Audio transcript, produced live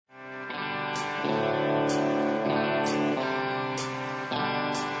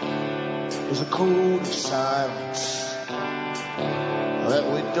There's a code of silence that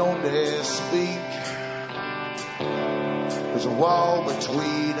we don't dare speak. There's a wall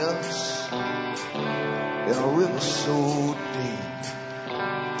between us and a river so deep.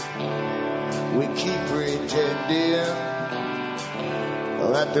 We keep pretending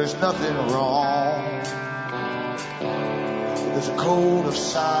that there's nothing wrong. There's a code of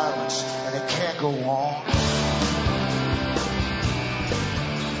silence and it can't go on.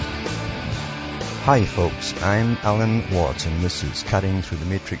 Hi folks, I'm Alan Watt and this is Cutting Through the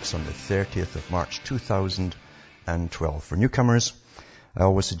Matrix on the 30th of March 2012. For newcomers, I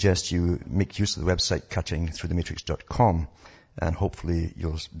always suggest you make use of the website cuttingthroughthematrix.com and hopefully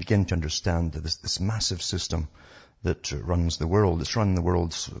you'll begin to understand that this massive system that runs the world. It's run the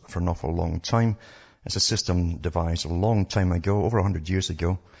world for an awful long time. It's a system devised a long time ago, over 100 years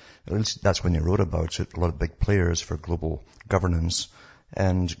ago. At least that's when they wrote about it. A lot of big players for global governance.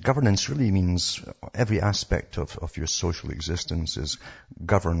 And governance really means every aspect of your social existence is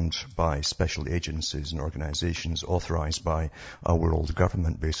governed by special agencies and organizations authorized by a world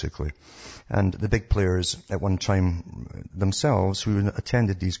government, basically. And the big players at one time themselves, who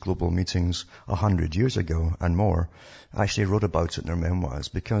attended these global meetings 100 years ago and more, actually wrote about it in their memoirs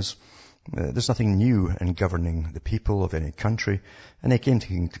because there's nothing new in governing the people of any country. And they came to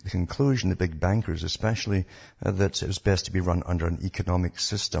the conclusion, the big bankers especially, that it was best to be run under an economic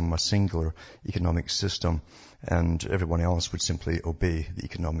system, a singular economic system, and everyone else would simply obey the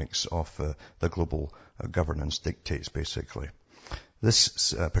economics of the global governance dictates, basically.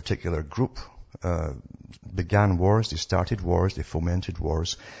 This particular group began wars, they started wars, they fomented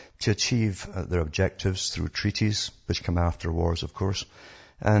wars to achieve their objectives through treaties, which come after wars, of course.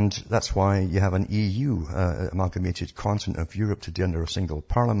 And that's why you have an EU, amalgamated continent of Europe today under a single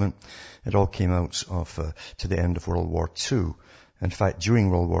parliament. It all came out of to the end of World War II. In fact,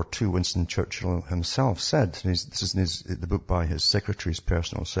 during World War II, Winston Churchill himself said, this is in the book by his secretary, his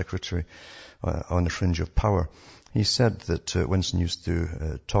personal secretary, On the Fringe of Power. He said that Winston used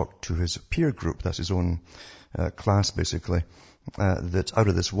to talk to his peer group, that's his own class basically, that out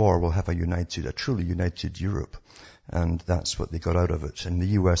of this war we'll have a truly united Europe. And that's what they got out of it. And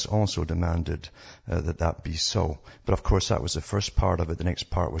the US also demanded that be so. But of course that was the first part of it. The next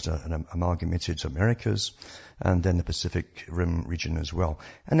part was an amalgamated Americas and then the Pacific Rim region as well.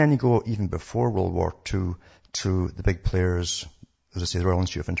 And then you go even before World War II to the big players, as I say, the Royal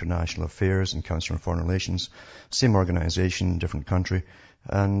Institute of International Affairs and Council on Foreign Relations, same organization, different country.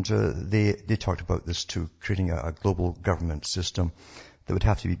 And they talked about this too, creating a global government system that would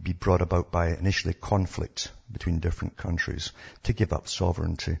have to be brought about by initially conflict between different countries to give up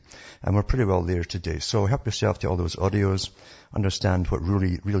sovereignty. And we're pretty well there today. So help yourself to all those audios, understand what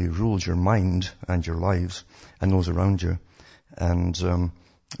really rules your mind and your lives and those around you. And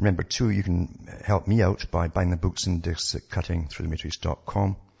remember too, you can help me out by buying the books and discs at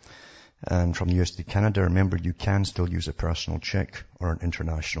cuttingthroughthematrix.com. And from the US to Canada, remember you can still use a personal check or an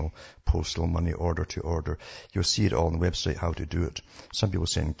international postal money order to order. You'll see it all on the website how to do it. Some people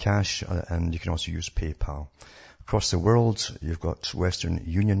send cash and you can also use PayPal. Across the world, you've got Western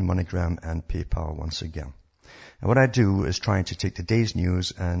Union, MoneyGram and PayPal once again. And what I do is try to take today's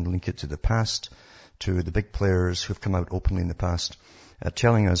news and link it to the past, to the big players who've come out openly in the past,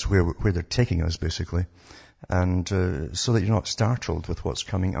 telling us where they're taking us basically, and so that you're not startled with what's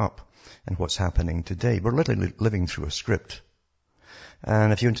coming up and what's happening today. We're literally living through a script.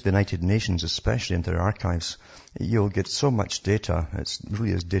 And if you're into the United Nations, especially into their archives, you'll get so much data, it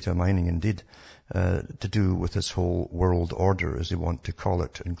really is data mining indeed, to do with this whole world order, as they want to call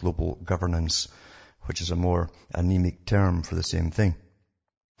it, and global governance, which is a more anemic term for the same thing.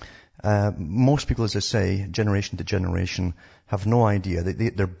 Most people, as I say, generation to generation, have no idea.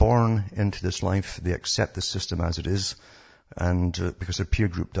 They're born into this life, they accept the system as it is, and because their peer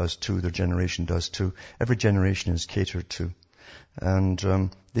group does too, their generation does too. Every generation is catered to. And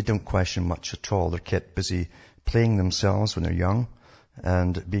they don't question much at all. They're kept busy playing themselves when they're young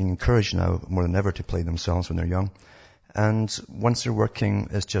and being encouraged now more than ever to play themselves when they're young. And once they're working,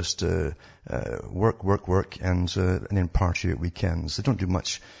 it's just work, and then party at weekends. They don't do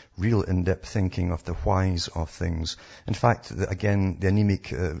much real in-depth thinking of the whys of things. In fact, again, the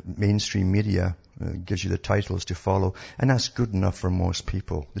anemic mainstream media gives you the titles to follow, and that's good enough for most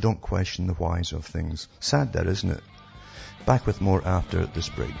people. They don't question the whys of things. Sad that, isn't it? Back with more after this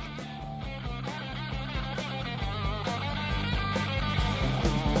break.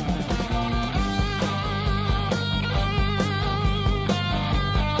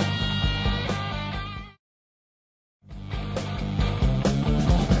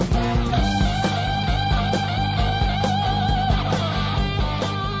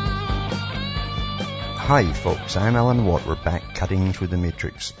 Hi folks, I'm Alan Watt. We're back cutting through the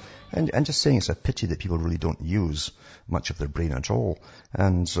matrix. And just saying it's a pity that people really don't use much of their brain at all.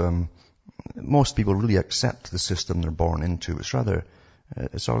 And most people really accept the system they're born into.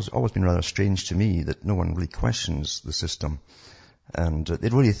 It's always been rather strange to me that no one really questions the system. And they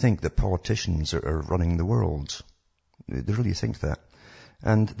really think that politicians are running the world. They really think that.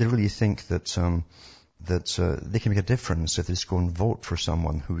 And they really think that they can make a difference if they just go and vote for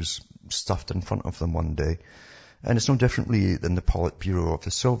someone who's stuffed in front of them one day. And it's no differently than the Politburo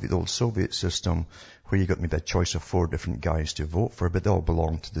of the old Soviet system, where you got maybe a choice of 4 different guys to vote for, but they all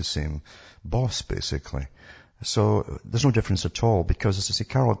belong to the same boss, basically. So there's no difference at all, because as I say,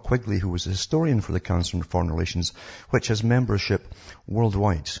 Carol Quigley, who was a historian for the Council on Foreign Relations, which has membership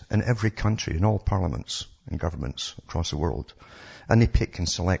worldwide in every country, in all parliaments and governments across the world, and they pick and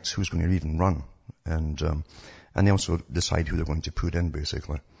select who's going to even run, and they also decide who they're going to put in,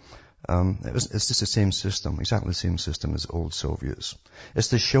 basically. It's just the same system, exactly the same system as the old Soviets. It's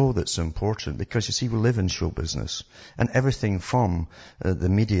the show that's important, because you see, we live in show business, and everything from the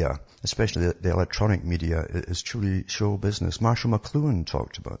media, especially the electronic media, is truly show business. Marshall McLuhan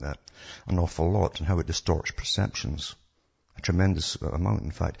talked about that an awful lot, and how it distorts perceptions. A tremendous amount,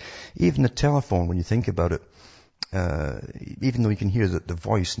 in fact. Even the telephone, when you think about it, even though you can hear the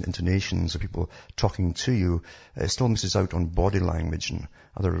voice and intonations of people talking to you, it still misses out on body language and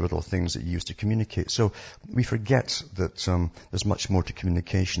other little things that you use to communicate. So we forget that there's much more to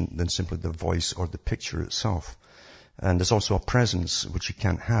communication than simply the voice or the picture itself. And there's also a presence which you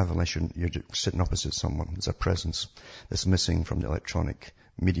can't have unless you're sitting opposite someone. There's a presence that's missing from the electronic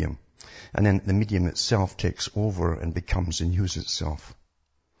medium. And then the medium itself takes over and becomes a news itself.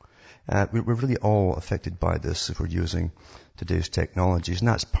 We're really all affected by this if we're using today's technologies, and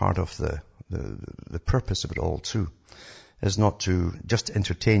that's part of the purpose of it all too, is not to just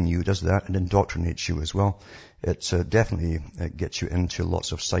entertain you, does that, and indoctrinate you as well. It definitely gets you into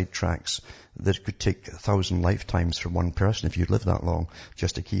lots of sidetracks that could take 1,000 lifetimes for one person if you live that long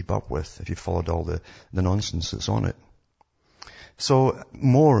just to keep up with, if you followed all the nonsense that's on it. So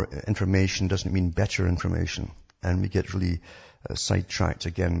more information doesn't mean better information, and we get really sidetracked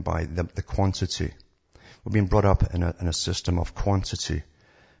again by the quantity. We're being brought up in a system of quantity,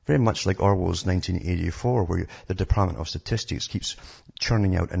 very much like Orwell's 1984, where the Department of Statistics keeps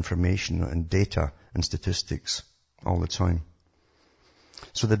churning out information and data and statistics all the time.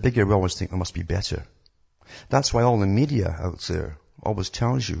 So the bigger we always think there must be better. That's why all the media out there always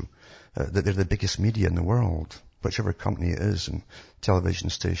tells you that they're the biggest media in the world, whichever company it is and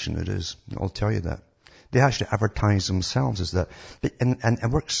television station it is. I'll tell you that. They actually advertise themselves as that. And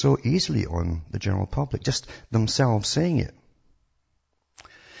it works so easily on the general public, just themselves saying it.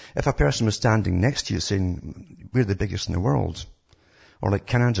 If a person was standing next to you saying, we're the biggest in the world, or like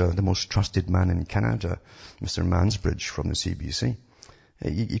Canada, the most trusted man in Canada, Mr. Mansbridge from the CBC,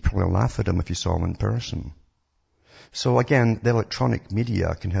 you'd probably laugh at him if you saw him in person. So again, the electronic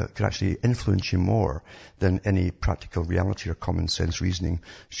media can actually influence you more than any practical reality or common sense reasoning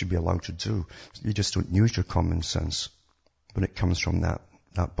should be allowed to do. You just don't use your common sense when it comes from that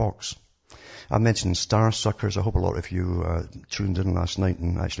box. I mentioned Star Suckers. I hope a lot of you tuned in last night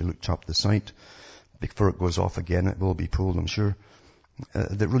and actually looked up the site. Before it goes off again, it will be pulled, I'm sure.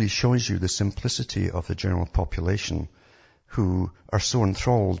 That really shows you the simplicity of the general population who are so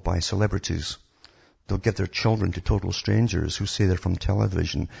enthralled by celebrities. They'll give their children to total strangers who say they're from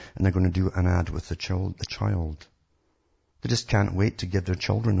television, and they're going to do an ad with the child. They just can't wait to give their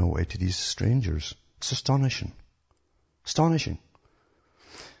children away to these strangers. It's astonishing. Astonishing.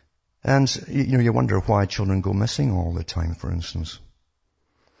 And, you wonder why children go missing all the time, for instance.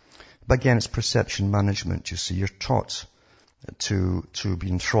 But again, it's perception management, you see. You're taught to be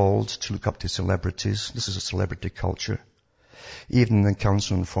enthralled, to look up to celebrities. This is a celebrity culture. Even the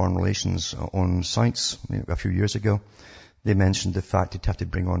Council on Foreign Relations on sites a few years ago, they mentioned the fact that you have to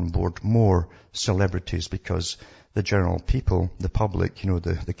bring on board more celebrities because the general people, the public,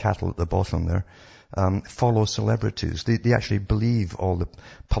 the cattle at the bottom there, follow celebrities. They actually believe all the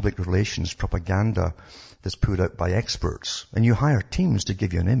public relations propaganda that's put out by experts. And you hire teams to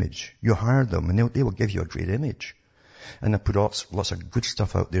give you an image. You hire them and they will give you a great image. And they put lots of good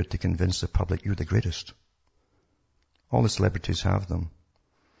stuff out there to convince the public you're the greatest. All the celebrities have them.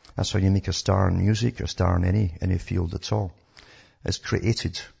 That's how you make a star in music, a star in any field at all. It's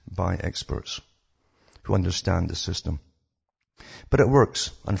created by experts who understand the system. But it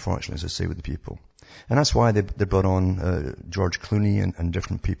works, unfortunately, as I say, with the people. And that's why they brought on George Clooney and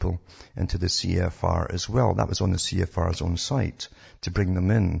different people into the CFR as well. That was on the CFR's own site to bring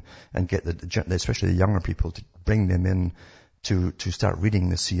them in and get especially the younger people, to bring them in to start reading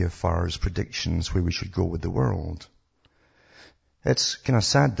the CFR's predictions where we should go with the world. It's kind of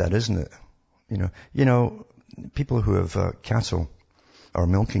sad that, isn't it? You know, people who have cattle or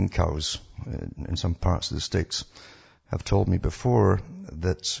milking cows in some parts of the States have told me before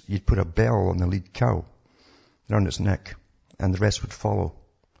that you'd put a bell on the lead cow around its neck and the rest would follow.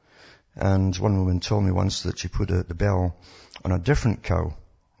 And one woman told me once that she put the bell on a different cow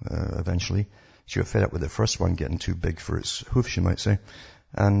eventually. She got fed up with the first one getting too big for its hoofs, you might say.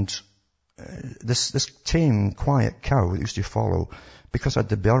 And this tame, quiet cow that used to follow, because it had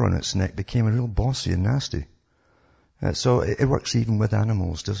the bell on its neck, became a real bossy and nasty. So it works even with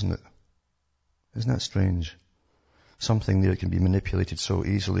animals, doesn't it? Isn't that strange? Something that can be manipulated so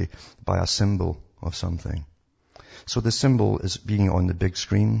easily by a symbol of something. So the symbol is being on the big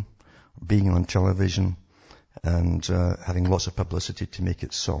screen, being on television, and having lots of publicity to make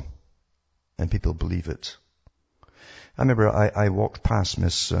it so. And people believe it. I remember I walked past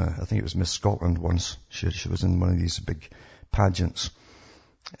I think it was Miss Scotland once. She was in one of these big pageants.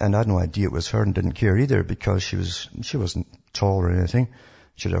 And I had no idea it was her and didn't care either because she wasn't tall or anything.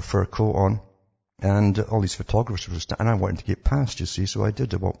 She had a fur coat on. And all these photographers were standing. And I wanted to get past, you see, so I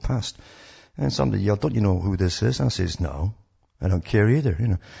did. I walked past. And somebody yelled, "Don't you know who this is?" And I says, "No, I don't care either."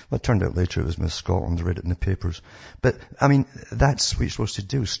 Well, it turned out later it was Miss Scotland. I read it in the papers. But, I mean, that's what you're supposed to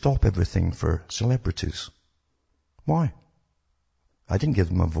do. Stop everything for celebrities. Why? I didn't give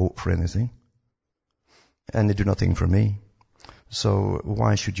them a vote for anything. And they do nothing for me. So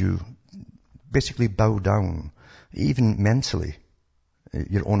why should you basically bow down, even mentally,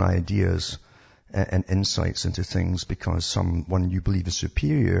 your own ideas and insights into things because someone you believe is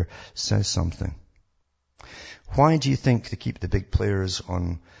superior says something? Why do you think they keep the big players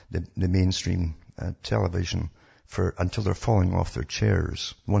on the mainstream television until they're falling off their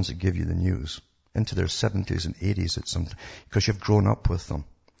chairs, the ones that give you the news, into their 70s and 80s at something? Because you've grown up with them.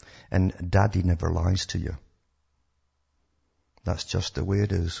 And Daddy never lies to you. That's just the way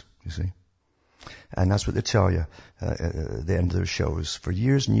it is, you see. And that's what they tell you at the end of their shows. For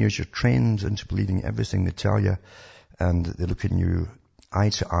years and years, you're trained into believing everything they tell you, and they look at you eye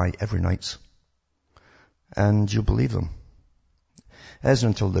to eye every night. And you believe them. It isn't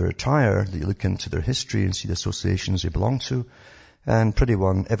until they retire that you look into their history and see the associations they belong to. And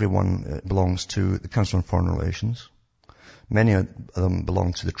everyone belongs to the Council on Foreign Relations. Many of them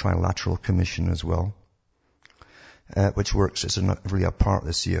belong to the Trilateral Commission as well, which works as really a part of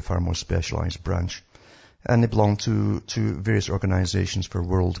the CFR, more specialized branch. And they belong to various organizations for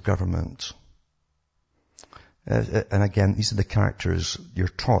world government. And again, these are the characters you're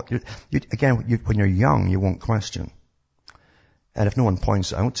taught. When you're young, you won't question. And if no one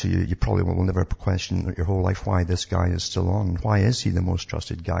points it out to you, you probably will never question your whole life why this guy is still on. Why is he the most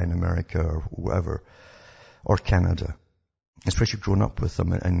trusted guy in America or whoever, or Canada? It's because you've grown up with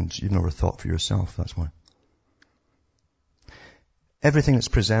them and you've never thought for yourself. That's why. Everything that's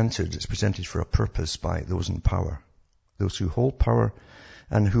presented is presented for a purpose by those in power. Those who hold power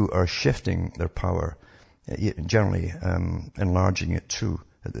and who are shifting their power, generally enlarging it too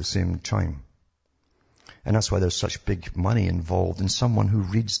at the same time. And that's why there's such big money involved in someone who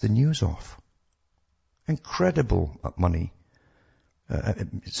reads the news off. Incredible money.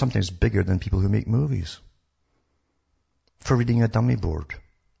 Sometimes bigger than people who make movies. For reading a dummy board.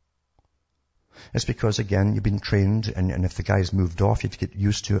 It's because, again, you've been trained, and if the guy's moved off, you have to get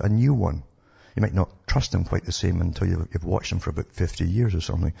used to a new one. You might not trust him quite the same until you've watched him for about 50 years or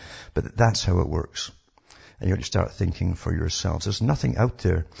something. But that's how it works. And you have to start thinking for yourselves. There's nothing out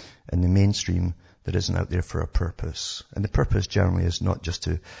there in the mainstream that isn't out there for a purpose. And the purpose generally is not just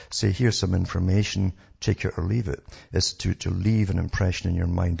to say, here's some information, take it or leave it. It's to leave an impression in your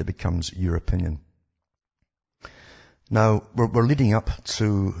mind that becomes your opinion. Now, we're leading up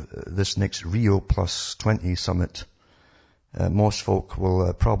to this next Rio Plus 20 summit. Most folk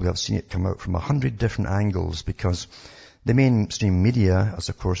will probably have seen it come out from 100 different angles because the mainstream media, as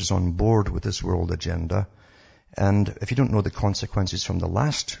of course, is on board with this world agenda. And if you don't know the consequences from the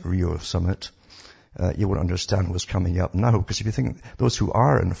last Rio summit, you won't understand what's coming up now. Because if you think those who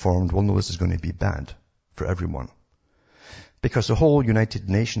are informed will know this is going to be bad for everyone. Because the whole United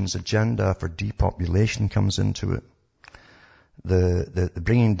Nations agenda for depopulation comes into it. The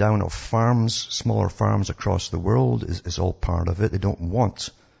bringing down of farms, smaller farms across the world is all part of it. They don't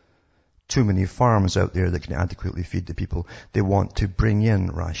want too many farms out there that can adequately feed the people. They want to bring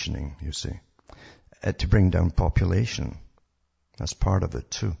in rationing, you see, to bring down population. That's part of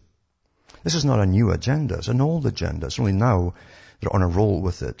it too. This is not a new agenda. It's an old agenda. It's only now they're on a roll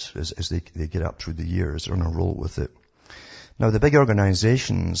with it as they get up through the years. They're on a roll with it. Now, the big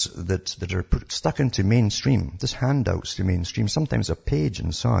organizations that are stuck into mainstream, just handouts to mainstream, sometimes a page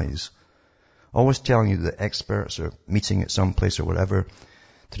in size, always telling you that experts are meeting at some place or whatever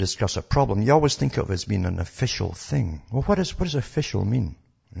to discuss a problem, you always think of it as being an official thing. Well, what does official mean?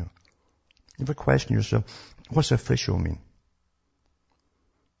 You ever question yourself, what's official mean?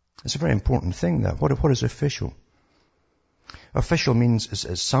 It's a very important thing, that. What is official? Official means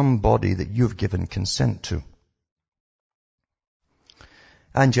is somebody that you've given consent to.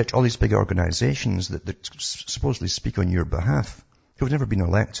 And yet all these big organizations that supposedly speak on your behalf, who've never been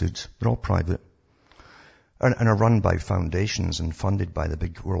elected, they're all private, and are run by foundations and funded by the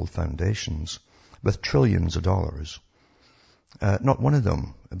big world foundations with trillions of dollars. Not one of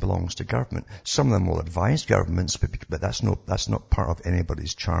them belongs to government. Some of them will advise governments, but that's not part of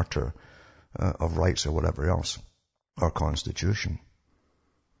anybody's charter of rights or whatever else, or constitution.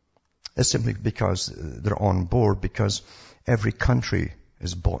 It's simply because they're on board, because every country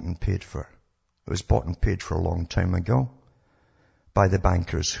is bought and paid for. It was bought and paid for a long time ago by the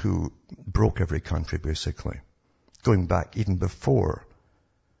bankers who broke every country, basically, going back even before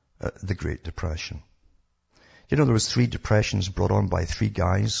the Great Depression. You know, there was 3 depressions brought on by 3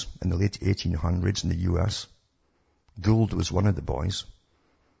 guys in the late 1800s in the U.S. Gould was one of the boys.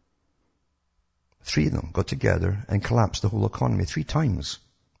 3 of them got together and collapsed the whole economy 3 times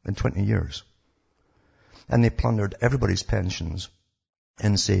in 20 years. And they plundered everybody's pensions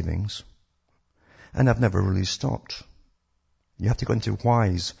and savings, and have never really stopped. You have to go into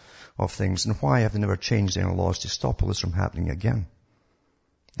whys of things, and why have they never changed any laws to stop all this from happening again?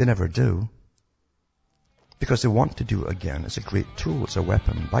 They never do. Because they want to do it again. It's a great tool, it's a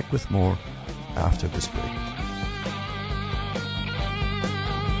weapon. Back with more after this break.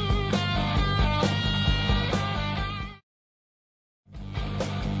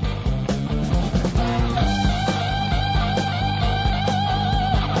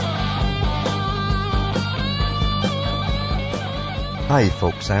 Hi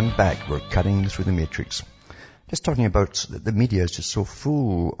folks, I'm back. We're cutting through the matrix. Just talking about the media is just so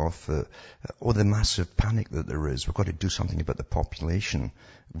full of the massive panic that there is. We've got to do something about the population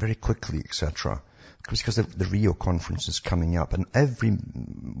very quickly, etc. Because the Rio conference is coming up, and every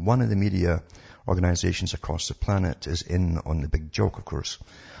one of the media organizations across the planet is in on the big joke, of course.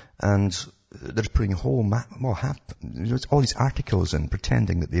 And they're putting a whole all these articles in,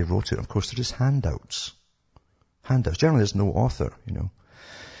 pretending that they wrote it. Of course, they're just handouts. Generally, there's no author,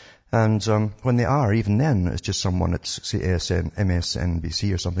 And when they are, even then, it's just someone at, say,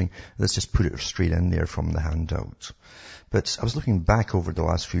 MSNBC or something that's just put it straight in there from the handout. But I was looking back over the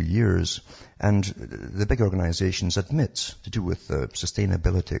last few years, and the big organizations admit, to do with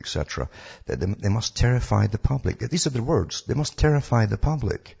sustainability, etc., that they must terrify the public. These are the words. They must terrify the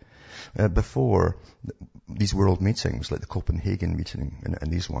public before these world meetings, like the Copenhagen meeting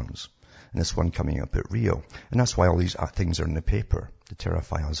and these ones. And this one coming up at Rio. And that's why all these things are in the paper, to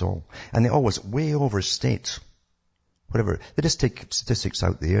terrify us all. And they always way overstate whatever. They just take statistics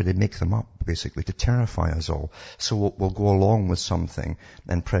out there, they make them up, basically, to terrify us all. So we'll go along with something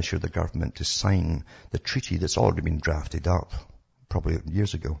and pressure the government to sign the treaty that's already been drafted up, probably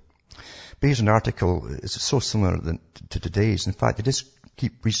years ago. But here's an article, it's so similar to today's. In fact, they just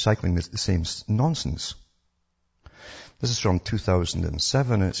keep recycling the same nonsense. This is from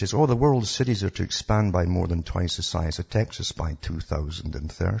 2007, and it says, the world's cities are to expand by more than twice the size of Texas by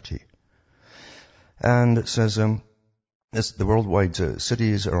 2030. And it says, the worldwide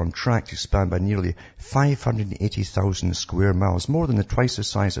cities are on track to expand by nearly 580,000 square miles, more than twice the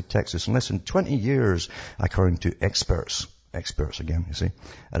size of Texas in less than 20 years, according to experts. Experts again, you see,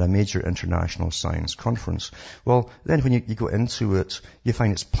 at a major international science conference. Well, then when you go into it, you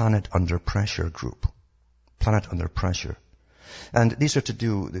find it's Planet Under Pressure group. Planet Under Pressure. And these are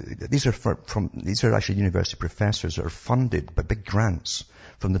these are actually university professors that are funded by big grants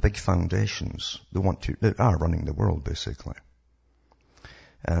from the big foundations that are running the world, basically.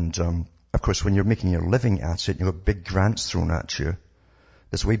 And, of course, when you're making your living at it, you have big grants thrown at you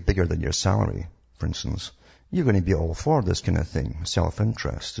that's way bigger than your salary, for instance. You're going to be all for this kind of thing,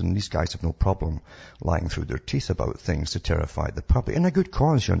 self-interest. And these guys have no problem lying through their teeth about things to terrify the public. And a good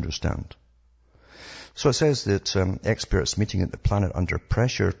cause, you understand. So it says that experts meeting at the Planet Under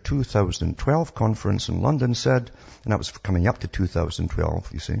Pressure 2012 conference in London said, and that was coming up to 2012,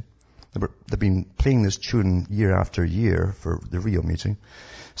 you see. They've been playing this tune year after year for the Rio meeting.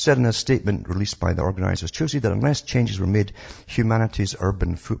 Said in a statement released by the organizers Tuesday that unless changes were made, humanity's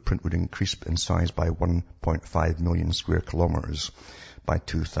urban footprint would increase in size by 1.5 million square kilometers by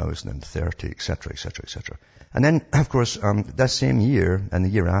 2030, etc., etc., etc. And then, of course, that same year, and the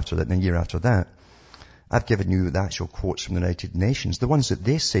year after that, and the year after that, I've given you the actual quotes from the United Nations, the ones that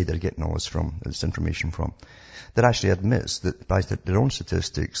they say they're getting all this information from, that actually admits that by their own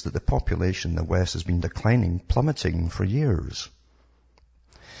statistics that the population in the West has been declining, plummeting for years.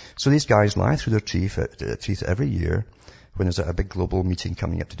 So these guys lie through their teeth every year when there's a big global meeting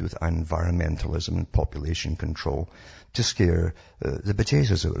coming up to do with environmentalism and population control to scare the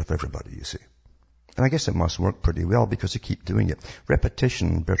bejesus out of everybody, you see. And I guess it must work pretty well because they keep doing it.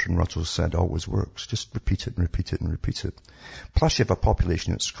 Repetition, Bertrand Russell said, always works. Just repeat it and repeat it and repeat it. Plus you have a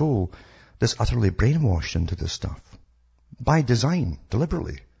population at school that's utterly brainwashed into this stuff. By design,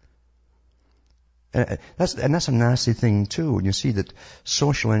 deliberately. And that's a nasty thing too, when you see that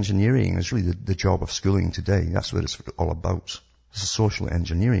social engineering is really the job of schooling today. That's what it's all about. This is social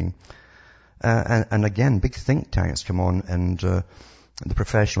engineering. And again, big think tanks come on and the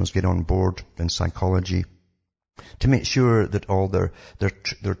professionals get on board in psychology to make sure that all their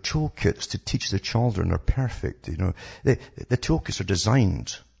toolkits to teach their children are perfect. You know, the toolkits are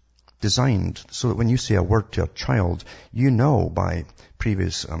designed so that when you say a word to a child, you know by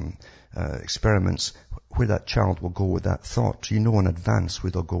previous experiments where that child will go with that thought. You know in advance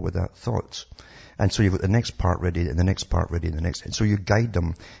where they'll go with that thought. And so you've got the next part ready, and the next part ready, and the next. And so you guide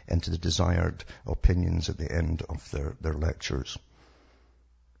them into the desired opinions at the end of their lectures.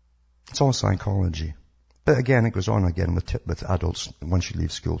 It's all psychology. But again, it goes on again with adults once you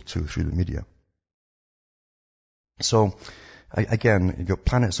leave school too, through the media. So, again, you've got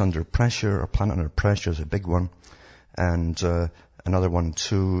planets under pressure, or planet under pressure is a big one. And another one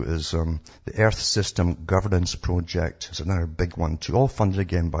too is the Earth System Governance Project. It's another big one too, all funded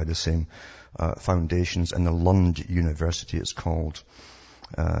again by the same foundations, and the Lund University it's called,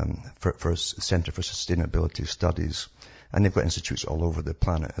 for Center for Sustainability Studies. And they've got institutes all over the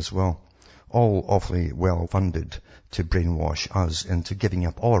planet as well. All awfully well funded to brainwash us into giving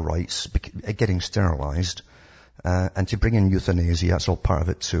up all our rights, getting sterilized, and to bring in euthanasia. That's all part of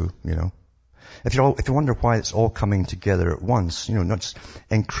it too, you know. If you wonder why it's all coming together at once, you know, not just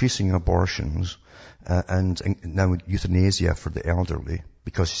increasing abortions, and now euthanasia for the elderly,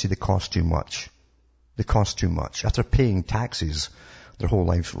 because you see they cost too much. They cost too much. After paying taxes their whole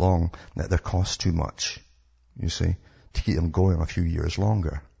life long, they cost too much, you see, to keep them going a few years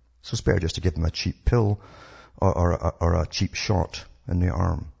longer. So it's better just to give them a cheap pill or a cheap shot in the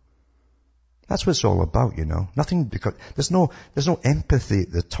arm. That's what it's all about, you know. Nothing, because there's no empathy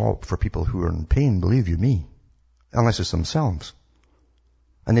at the top for people who are in pain, believe you me, unless it's themselves.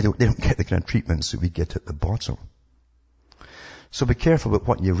 And they don't get the kind of treatments that we get at the bottom. So be careful about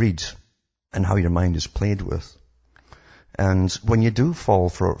what you read and how your mind is played with. And when you do fall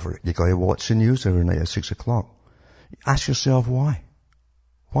for you got to watch the news every night at 6 o'clock, ask yourself why.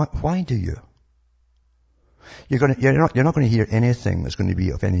 Why do you? You're not going to hear anything that's going to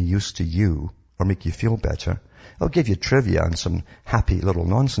be of any use to you or make you feel better. It'll give you trivia and some happy little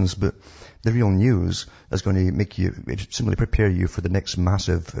nonsense, but the real news is going to make you, simply prepare you for the next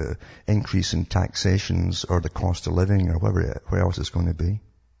massive increase in taxations or the cost of living or where else it's going to be.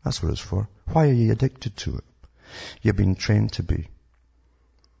 That's what it's for. Why are you addicted to it? You've been trained to be.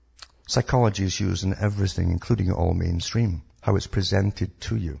 Psychology is used in everything, including all mainstream, how it's presented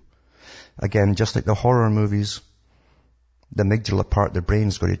to you. Again, just like the horror movies, the amygdala part of the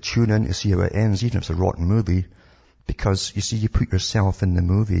brain's got to tune in to see how it ends, even if it's a rotten movie, because you see, you put yourself in the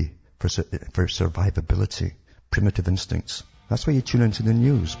movie for survivability, primitive instincts. That's why you tune into the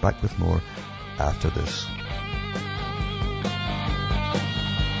news. Back with more after this.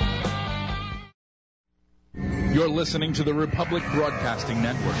 You're listening to the Republic Broadcasting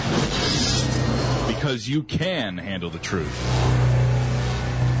Network, because you can handle the truth.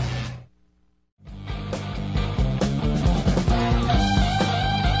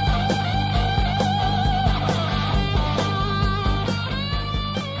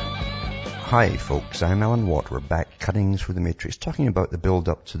 Hi folks, I'm Alan Watt. We're back cutting through the matrix, talking about the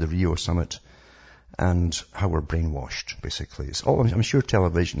build-up to the Rio Summit and how we're brainwashed, basically. I'm sure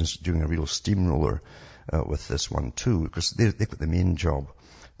television is doing a real steamroller with this one too, because they've got the main job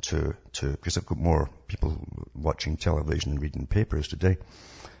because they've got more people watching television and reading papers today.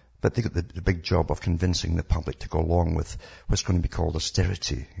 But they've got the big job of convincing the public to go along with what's going to be called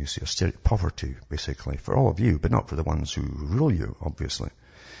austerity. You see, poverty, basically, for all of you, but not for the ones who rule you, obviously.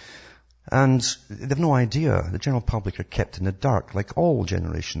 And they've no idea. The general public are kept in the dark, like all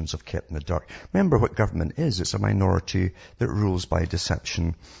generations have kept in the dark. Remember what government is. It's a minority that rules by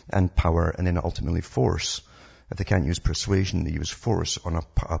deception and power and then ultimately force. If they can't use persuasion, they use force on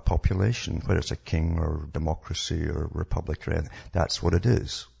a population, whether it's a king or democracy or republic or anything. That's what it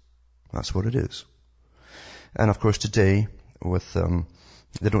is. That's what it is. And of course today, with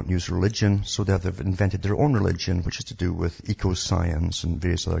They don't use religion, so they've invented their own religion, which is to do with eco-science and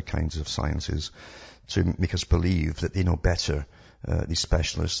various other kinds of sciences to make us believe that they know better, these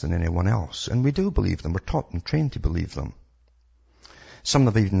specialists, than anyone else. And we do believe them. We're taught and trained to believe them. Some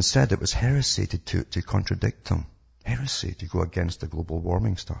have even said it was heresy to contradict them. Heresy, to go against the global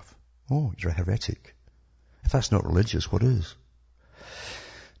warming stuff. Oh, you're a heretic. If that's not religious, what is?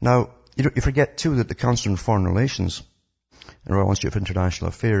 Now, you forget too that the Council on Foreign Relations and Royal Institute for International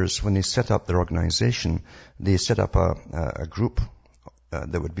Affairs, when they set up their organization, they set up a group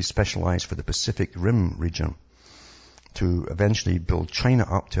that would be specialized for the Pacific Rim region to eventually build China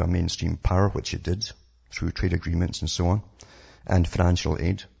up to a mainstream power, which it did through trade agreements and so on, and financial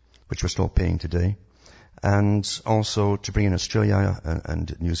aid, which we're still paying today, and also to bring in Australia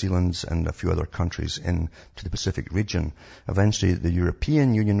and New Zealand and a few other countries into the Pacific region. Eventually, the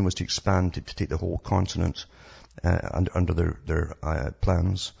European Union was to expand to take the whole continent under their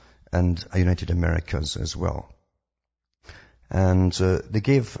plans, and United Americas as well. And they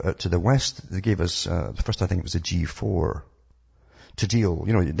gave to the West, they gave us, first I think it was the G4, to deal,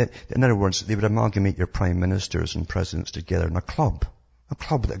 in other words, they would amalgamate your prime ministers and presidents together in a club. A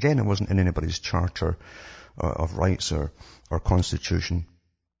club that, again, it wasn't in anybody's charter of rights or constitution.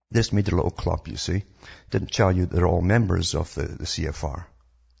 They just made a little club, you see. Didn't tell you they're all members of the CFR.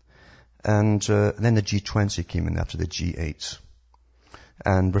 And then the G20 came in after the G8.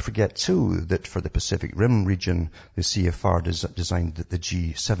 And we forget, too, that for the Pacific Rim region, the CFR designed the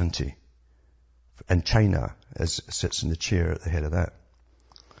G70. And China sits in the chair at the head of that.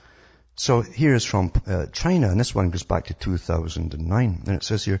 So here's from China, and this one goes back to 2009. And it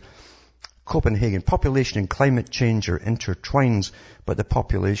says here, Copenhagen, population and climate change are intertwined, but the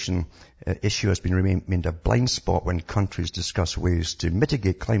population issue has been remained a blind spot when countries discuss ways to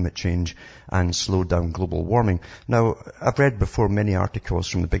mitigate climate change and slow down global warming. Now, I've read before many articles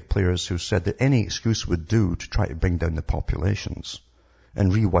from the big players who said that any excuse would do to try to bring down the populations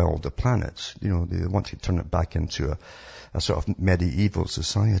and rewild the planet. They want to turn it back into a sort of medieval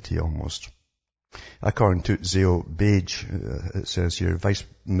society almost. According to Zhao Beige, it says here, Vice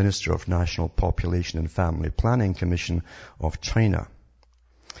Minister of National Population and Family Planning Commission of China.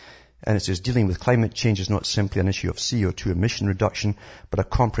 And it says, dealing with climate change is not simply an issue of CO2 emission reduction, but a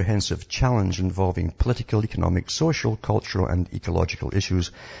comprehensive challenge involving political, economic, social, cultural, and ecological issues.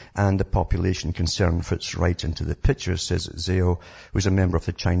 And the population concern fits right into the picture, says Zhao, who is a member of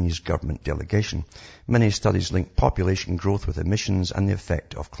the Chinese government delegation. Many studies link population growth with emissions and the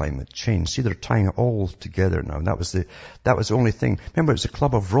effect of climate change. See, they're tying it all together now. And that was the only thing. Remember, it was the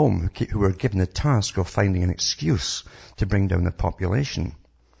Club of Rome who were given the task of finding an excuse to bring down the population.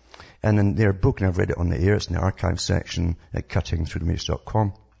 And in their book, and I've read it on the air, it's in the archive section at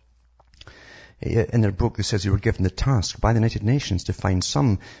cuttingthroughthematrix.com. In their book, it says they were given the task by the United Nations to find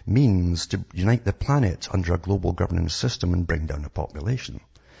some means to unite the planet under a global governance system and bring down the population.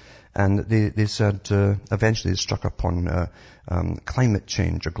 And they said, eventually they struck upon climate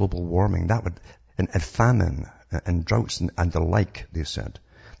change or global warming. That would, and famine and droughts and the like, they said,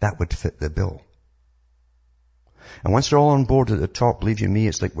 that would fit the bill. And once they're all on board at the top, believe you me,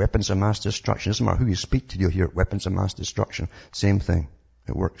 it's like weapons of mass destruction. It doesn't matter who you speak to, you'll hear weapons of mass destruction. Same thing.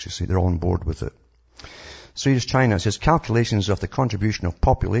 It works, you see. They're all on board with it. So here's China. It says calculations of the contribution of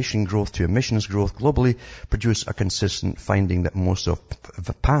population growth to emissions growth globally produce a consistent finding that most of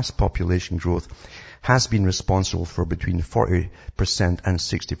past population growth has been responsible for between 40% and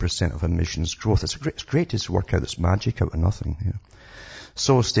 60% of emissions growth. It's great to work out this magic out of nothing. Yeah.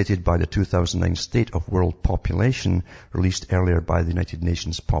 So stated by the 2009 State of World Population, released earlier by the United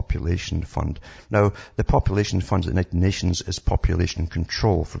Nations Population Fund. Now, the Population Fund at the United Nations is population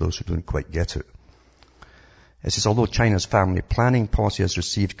control, for those who don't quite get it. It says, although China's family planning policy has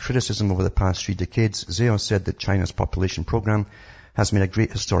received criticism over the past 3 decades, Zhao said that China's population program has made a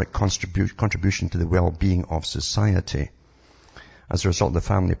great historic contribution to the well-being of society. As a result of the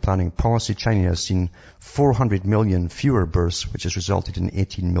family planning policy, China has seen 400 million fewer births, which has resulted in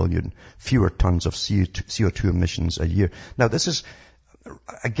 18 million fewer tons of CO2 emissions a year. Now, this is,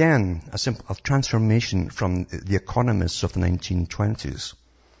 again, a transformation from the economists of the 1920s.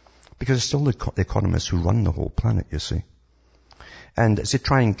 Because it's still the economists who run the whole planet, you see. And as they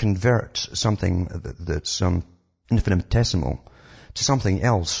try and convert something that's infinitesimal to something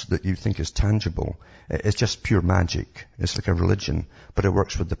else that you think is tangible, it's just pure magic. It's like a religion, but it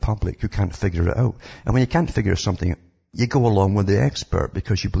works with the public who can't figure it out. And when you can't figure something, you go along with the expert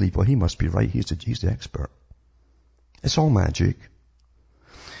because you believe, well, he must be right. He's the expert. It's all magic.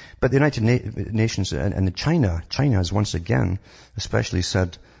 But the United Nations and China has once again especially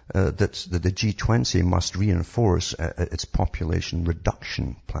said that the G20 must reinforce its population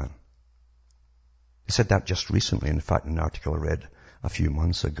reduction plan. He said that just recently, in fact, in an article I read a few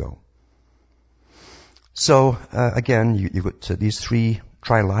months ago. So, again, you've got these three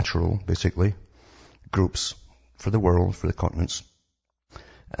trilateral, basically, groups for the world, for the continents.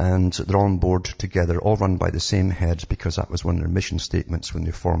 And they're all on board together, all run by the same head, because that was one of their mission statements when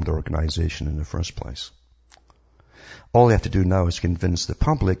they formed the organization in the first place. All they have to do now is convince the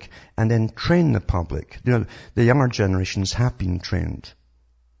public and then train the public. You know, the younger generations have been trained.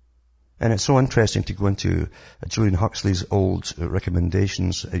 And it's so interesting to go into Julian Huxley's old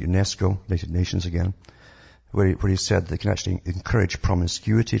recommendations at UNESCO, United Nations again, where he said they can actually encourage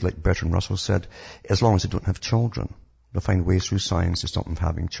promiscuity, like Bertrand Russell said, as long as they don't have children. They'll find ways through science to stop them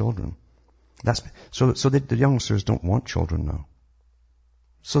having children. So the youngsters don't want children now.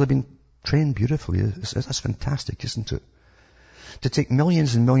 So they've been trained beautifully. That's fantastic, isn't it? To take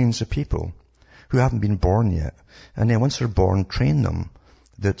millions and millions of people who haven't been born yet, and then once they're born, train them.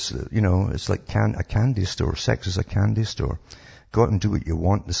 That's, it's like a candy store. Sex is a candy store. Go out and do what you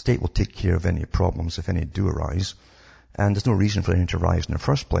want. The state will take care of any problems, if any do arise. And there's no reason for any to arise in the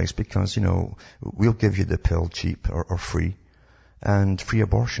first place because, we'll give you the pill cheap or free, and free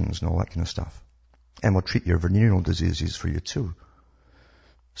abortions and all that kind of stuff. And we'll treat your venereal diseases for you too.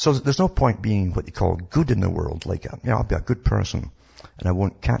 So there's no point being what you call good in the world, like, I'll be a good person and I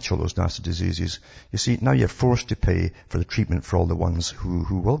won't catch all those nasty diseases. You see, now you're forced to pay for the treatment for all the ones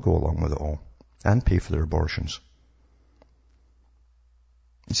who will go along with it all and pay for their abortions.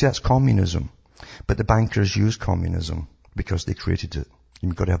 You see, that's communism. But the bankers use communism because they created it.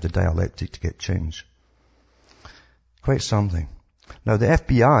 You've got to have the dialectic to get change. Quite something. Now the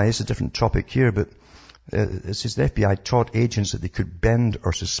FBI is a different topic here, but it says the FBI taught agents that they could bend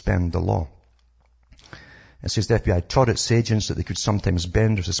or suspend the law. It says the FBI taught its agents that they could sometimes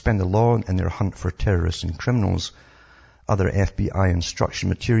bend or suspend the law in their hunt for terrorists and criminals. Other FBI instruction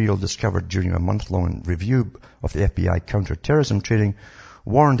material discovered during a month-long review of the FBI counter-terrorism training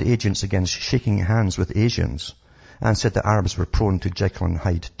warned agents against shaking hands with Asians and said that Arabs were prone to Jekyll and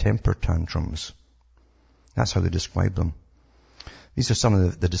Hyde temper tantrums. That's how they described them. These are some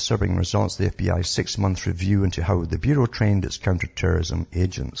of the disturbing results of the FBI's 6-month review into how the Bureau trained its counter-terrorism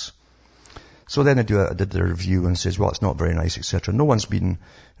agents. So then they did their review and says, well, it's not very nice, etc. No one's had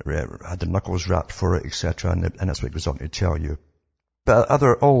their knuckles rapped for it, etc. And that's what it goes on to tell you. But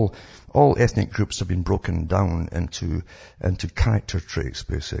all ethnic groups have been broken down into character traits,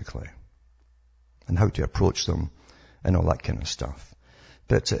 basically, and how to approach them and all that kind of stuff.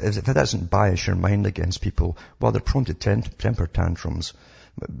 But if it doesn't bias your mind against people, well, they're prone to temper tantrums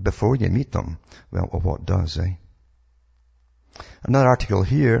before you meet them. Well, what does, eh? Another article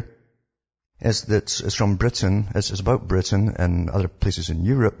here is from Britain. It's about Britain and other places in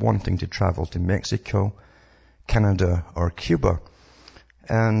Europe wanting to travel to Mexico, Canada, or Cuba.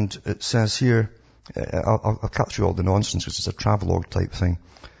 And it says here, I'll cut through all the nonsense because it's a travelogue type thing.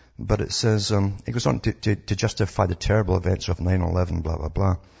 But it says, it goes on to justify the terrible events of 9/11, blah, blah,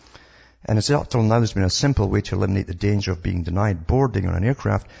 blah. And it says, up till now there's been a simple way to eliminate the danger of being denied boarding on an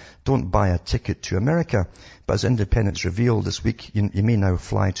aircraft. Don't buy a ticket to America. But as Independence revealed this week, you may now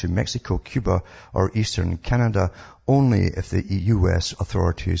fly to Mexico, Cuba, or Eastern Canada only if the U.S.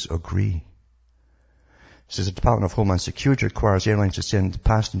 authorities agree. It says the Department of Homeland Security requires airlines to send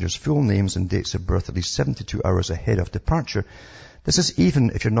passengers full names and dates of birth at least 72 hours ahead of departure. This is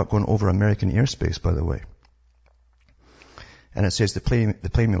even if you're not going over American airspace, by the way. And it says the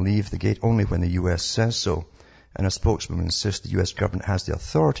plane will leave the gate only when the U.S. says so. And a spokeswoman insists the U.S. government has the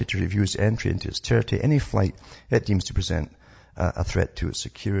authority to refuse entry into its territory any flight it deems to present a threat to its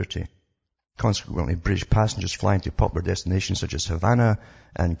security. Consequently, British passengers flying to popular destinations such as Havana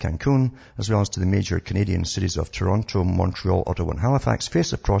and Cancun, as well as to the major Canadian cities of Toronto, Montreal, Ottawa and Halifax,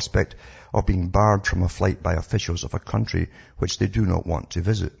 face the prospect of being barred from a flight by officials of a country which they do not want to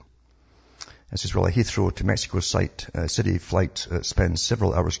visit. This is, well, a Heathrow to Mexico city flight spends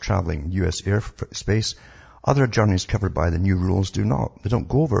several hours traveling U.S. airspace. Other journeys covered by the new rules do not. They don't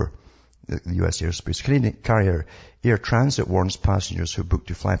go over the U.S. airspace. Canadian carrier Air Transit warns passengers who book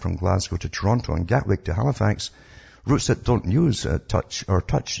to fly from Glasgow to Toronto and Gatwick to Halifax, routes that don't use touch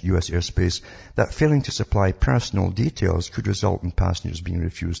U.S. airspace, that failing to supply personal details could result in passengers being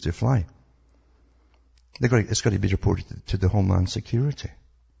refused to fly. It's got to be reported to the Homeland Security.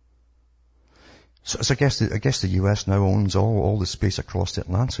 So I guess the U.S. now owns all the space across the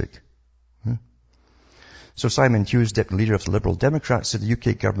Atlantic. So Simon Hughes, deputy leader of the Liberal Democrats, said the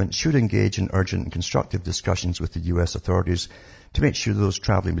UK government should engage in urgent and constructive discussions with the US authorities to make sure those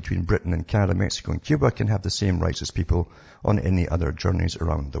travelling between Britain and Canada, Mexico and Cuba can have the same rights as people on any other journeys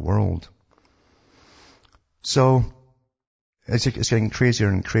around the world. So it's getting crazier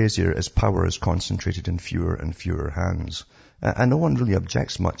and crazier as power is concentrated in fewer and fewer hands. And no one really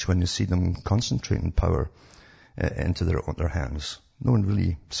objects much when you see them concentrating power into their hands. No one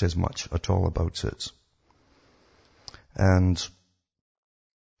really says much at all about it. And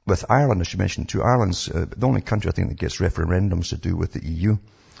with Ireland, as you mentioned too, Ireland's the only country I think that gets referendums to do with the EU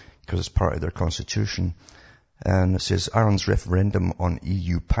because it's part of their constitution. And it says Ireland's referendum on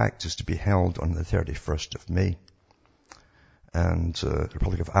EU Pact is to be held on the 31st of May. And the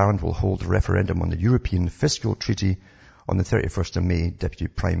Republic of Ireland will hold a referendum on the European Fiscal Treaty on the 31st of May, Deputy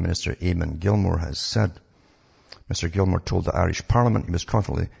Prime Minister Eamon Gilmore has said. Mr. Gilmore told the Irish Parliament he was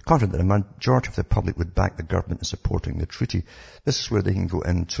confident that a majority of the public would back the government in supporting the treaty. This is where they can go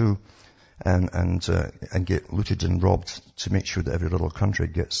into and get looted and robbed to make sure that every little country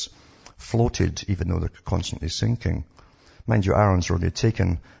gets floated, even though they're constantly sinking. Mind you, Ireland's already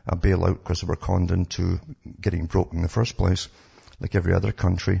taken a bailout because they were conned into getting broke in the first place, like every other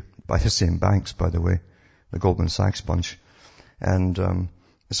country, by the same banks, by the way, the Goldman Sachs bunch. And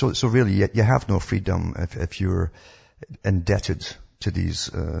so really, you have no freedom if you're indebted to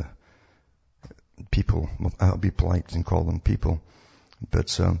these people. I'll be polite and call them people,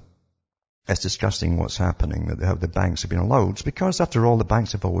 but it's disgusting what's happening. That the banks have been allowed. It's because, after all, the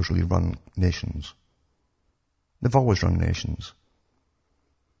banks have always really run nations. They've always run nations.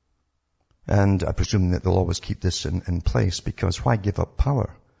 And I presume that they'll always keep this in place, because why give up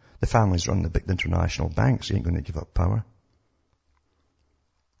power? The families run the big international banks. They ain't going to give up power.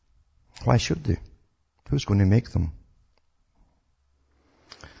 Why should they? Who's going to make them?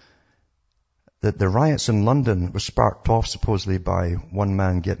 The riots in London were sparked off supposedly by one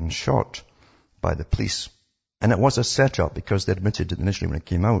man getting shot by the police. And it was a setup, because they admitted initially when it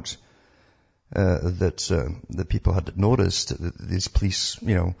came out that the people had noticed that these police,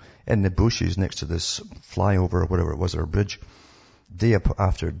 in the bushes next to this flyover or whatever it was, or bridge, day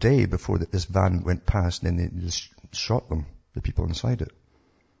after day before this van went past, and then they just shot them, the people inside it,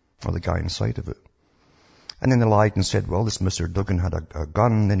 or the guy inside of it. And then they lied and said, well, this Mr. Duggan had a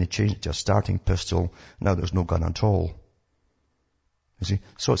gun, then he changed it to a starting pistol, now there's no gun at all. You see?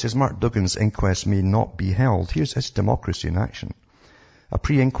 So it says Mark Duggan's inquest may not be held. It's democracy in action. A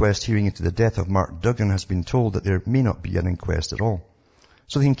pre-inquest hearing into the death of Mark Duggan has been told that there may not be an inquest at all.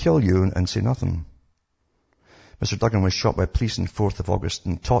 So they can kill you and say nothing. Mr. Duggan was shot by police on 4th of August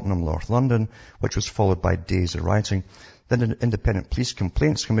in Tottenham, North London, which was followed by days of rioting. Then an independent police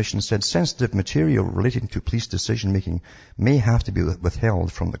complaints commission said sensitive material relating to police decision-making may have to be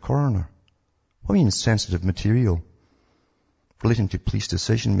withheld from the coroner. What do you mean sensitive material relating to police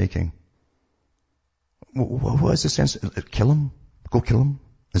decision-making? What is the sense? Kill him? Go kill him?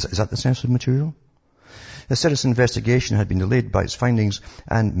 Is that the sensitive material? The citizen investigation had been delayed by its findings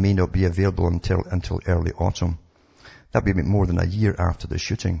and may not be available until early autumn. That would be more than a year after the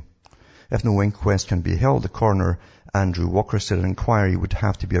shooting. If no inquest can be held, the coroner, Andrew Walker, said an inquiry would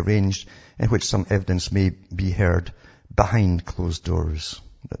have to be arranged in which some evidence may be heard behind closed doors.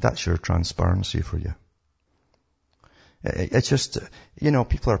 That's your transparency for you. It's just,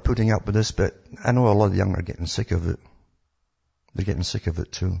 people are putting up with this, but I know a lot of the young are getting sick of it. They're getting sick of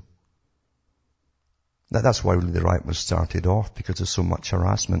it too. That's why really the riot was started off, because there's so much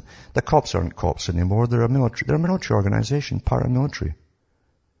harassment. The cops aren't cops anymore. They're a military organization, paramilitary.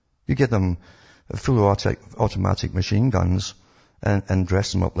 You get them full automatic machine guns and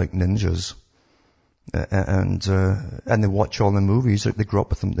dress them up like ninjas. And they watch all the movies. They grow up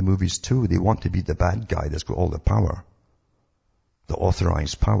with them, the movies too. They want to be the bad guy that's got all the power. The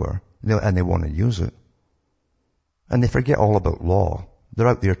authorized power. And they want to use it. And they forget all about law. They're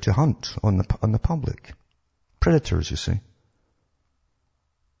out there to hunt on the public. Predators, you see.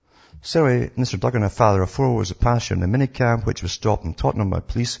 So Mr. Duggan, a father of 4, was a passenger in a minicab which was stopped in Tottenham by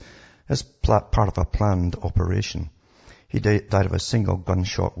police as part of a planned operation. He died of a single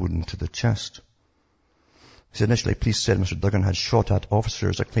gunshot wound to the chest. So initially, police said Mr. Duggan had shot at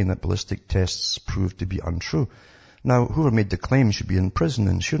officers, a claim that ballistic tests proved to be untrue. Now, whoever made the claim should be in prison,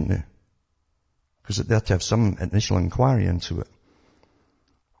 then, shouldn't they? Because they have to have some initial inquiry into it.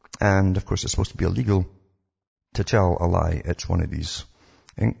 And, of course, it's supposed to be illegal to tell a lie at one of these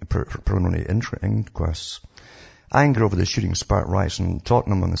preliminary inquests. Anger over the shooting sparked riots in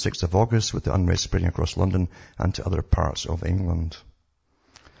Tottenham on the 6th of August, with the unrest spreading across London and to other parts of England.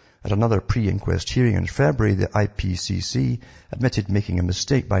 At another pre-inquest hearing in February, the IPCC admitted making a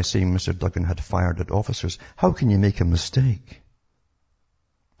mistake by saying Mr. Duggan had fired at officers. How can you make a mistake?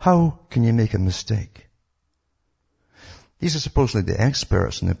 How can you make a mistake? These are supposedly the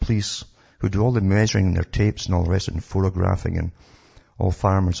experts in the police who do all the measuring in their tapes and all the rest of it, and photographing, and all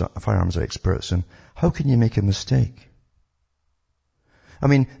firearms are experts in. How can you make a mistake? I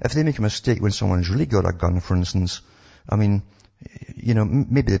mean, if they make a mistake when someone's really got a gun, for instance, I mean, you know,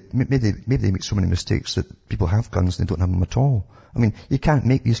 maybe they make so many mistakes that people have guns and they don't have them at all. I mean, you can't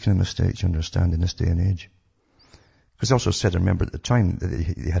make these kind of mistakes, you understand, in this day and age. Because they also said, I remember at the time, that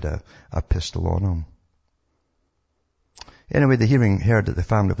they had a pistol on them. Anyway, the hearing heard that the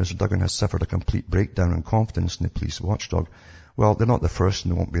family of Mr. Duggan has suffered a complete breakdown in confidence in the police watchdog. Well, they're not the first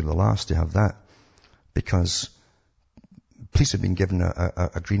and they won't be the last to have that, because police have been given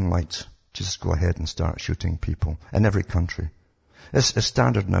a green light to just go ahead and start shooting people in every country. It's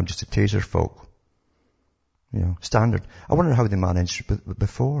standard now just to taser folk. You know, standard. I wonder how they managed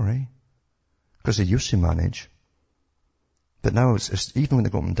before, eh? Because they used to manage. But now it's even when they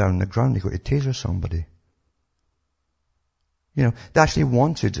got them down on the ground, they got to taser somebody. You know, they actually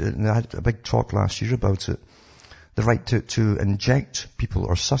wanted, and I had a big talk last year about it, the right to inject people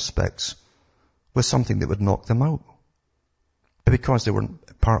or suspects with something that would knock them out. But because they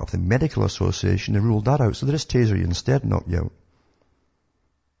weren't part of the medical association, they ruled that out. So they just taser you instead, knock you out.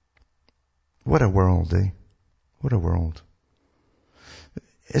 What a world, eh? What a world.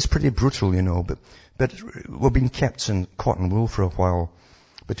 It's pretty brutal, you know, but we've been kept in cotton wool for a while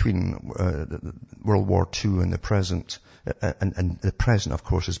between World War II and the present. And the present, of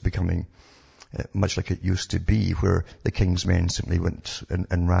course, is becoming much like it used to be, where the King's men simply went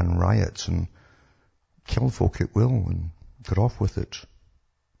and ran riots and killed folk at will and got off with it.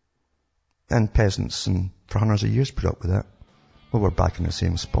 And peasants, and for hundreds of years, put up with that. Well, we're back in the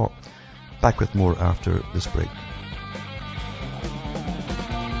same spot. Back with more after this break.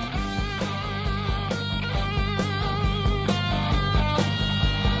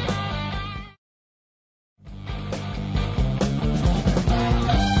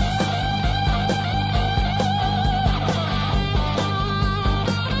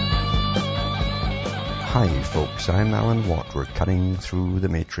 Hi folks, I'm Alan Watt. We're cutting through the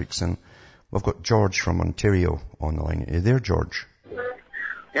matrix, and we've got George from Ontario on the line. Are you there, George?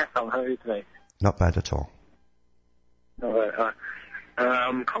 Yes, Alan, how are you today? Not bad at all.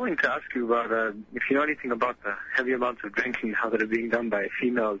 I'm calling to ask you about if you know anything about the heavy amounts of drinking, how that are being done by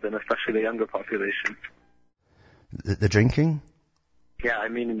females and especially the younger population. The drinking? Yeah, I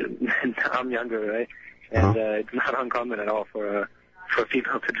mean, I'm younger, right? And it's not uncommon at all for a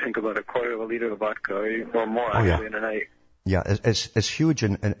female to drink about a quarter of a liter of vodka or more in a night. Yeah, it's huge,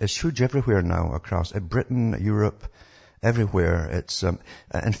 and it's huge everywhere now across Britain, Europe, everywhere. It's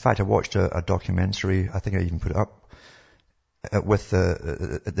in fact, I watched a documentary. I think I even put it up with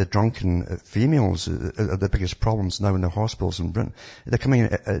the drunken females. The biggest problems now in the hospitals in Britain. They're coming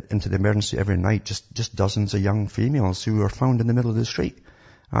into the emergency every night. Just dozens of young females who are found in the middle of the street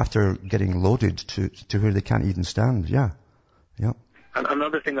after getting loaded to where they can't even stand. Yeah.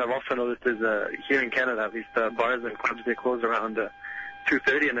 Another thing I've also noticed is here in Canada, at least bars and clubs, they close around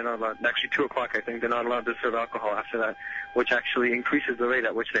 2:30, and they're not allowed, actually 2 o'clock, I think, they're not allowed to serve alcohol after that, which actually increases the rate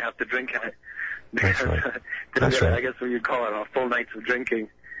at which they have to drink at it. That's right. That's right. I guess what you'd call it full nights of drinking.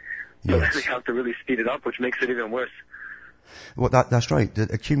 So Yes. they have to really speed it up, which makes it even worse. Well, that's right.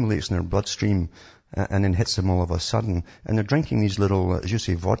 It accumulates in their bloodstream and then hits them all of a sudden. And they're drinking these little, as you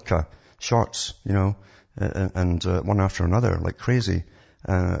say, vodka shots, you know, and one after another, like crazy,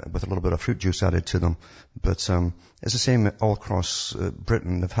 with a little bit of fruit juice added to them. But it's the same all across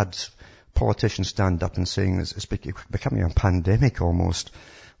Britain. They've had politicians stand up and saying it's becoming a pandemic almost,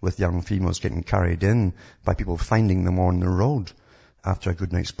 with young females getting carried in by people finding them on the road after a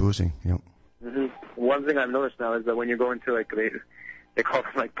good night's boozing. Yep. Mm-hmm. One thing I've noticed now is that when you go into, like, they call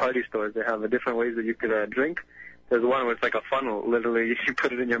them like party stores, they have different ways that you could drink. There's one where it's like a funnel. Literally, you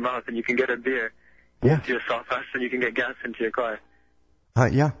put it in your mouth and you can get a beer into yourself fast, and you can get gas into your car.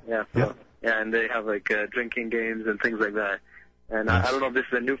 Yeah, and they have like drinking games and things like that. And yes. I don't know if this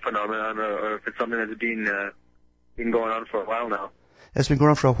is a new phenomenon or if it's something that's been going on for a while now. It's been going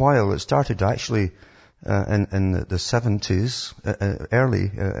on for a while. It started actually in the 70s, early,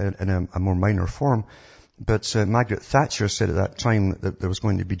 in a more minor form. But Margaret Thatcher said at that time that there was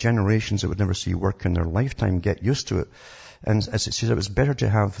going to be generations that would never see work in their lifetime get used to it. And as she said, it was better to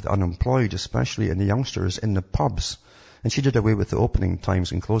have the unemployed, especially in the youngsters, in the pubs. And she did away with the opening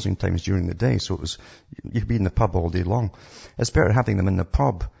times and closing times during the day, so it was, you could be in the pub all day long. It's better having them in the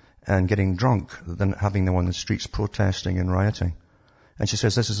pub and getting drunk than having them on the streets protesting and rioting. And she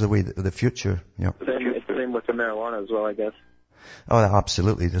says this is the way, the future. Yeah. It's the same with the marijuana as well, I guess. Oh,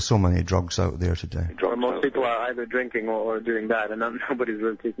 absolutely. There's so many drugs out there today. Most people are either drinking or doing that, and nobody's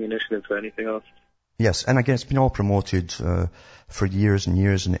really taking initiative for anything else. Yes, and again, it's been all promoted for years and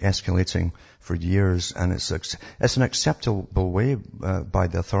years and escalating for years, and it's an acceptable way by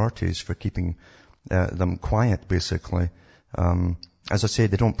the authorities for keeping them quiet, basically. As I say,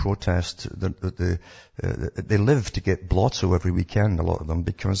 they don't protest. They live to get blotto every weekend, a lot of them,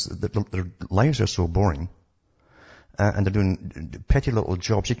 because their lives are so boring. And they're doing petty little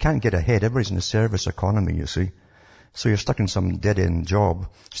jobs. You can't get ahead. Everybody's in the service economy, you see. So you're stuck in some dead-end job,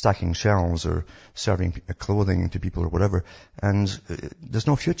 stacking shelves or serving clothing to people or whatever. And there's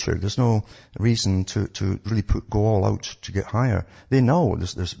no future. There's no reason to really go all out to get higher. They know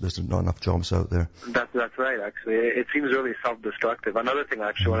there's not enough jobs out there. That's right, actually. It seems really self-destructive. Another thing I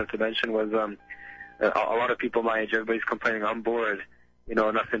actually wanted to mention was a lot of people my age, everybody's complaining, I'm bored.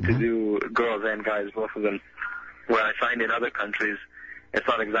 Nothing to do, girls and guys, both of them. Where I find in other countries, it's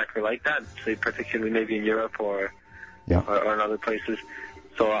not exactly like that, say particularly maybe in Europe or in other places.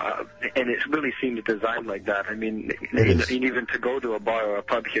 So, and it really seems designed like that. I mean, even to go to a bar or a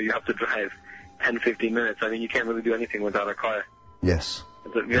pub here, you have to drive 10, 15 minutes. I mean, you can't really do anything without a car. Yes.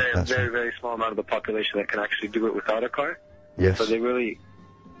 It's a very, very small amount of the population that can actually do it without a car. Yes. So they really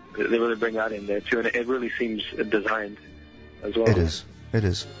bring that in there too, and it really seems designed as well. It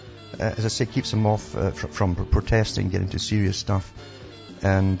is. As I say, keeps them off from protesting, getting into serious stuff.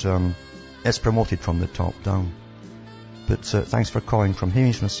 And it's promoted from the top down. But thanks for calling from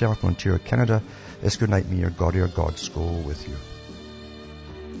Hamish, myself, Ontario, Canada. It's good night, me, your God, your gods go with you.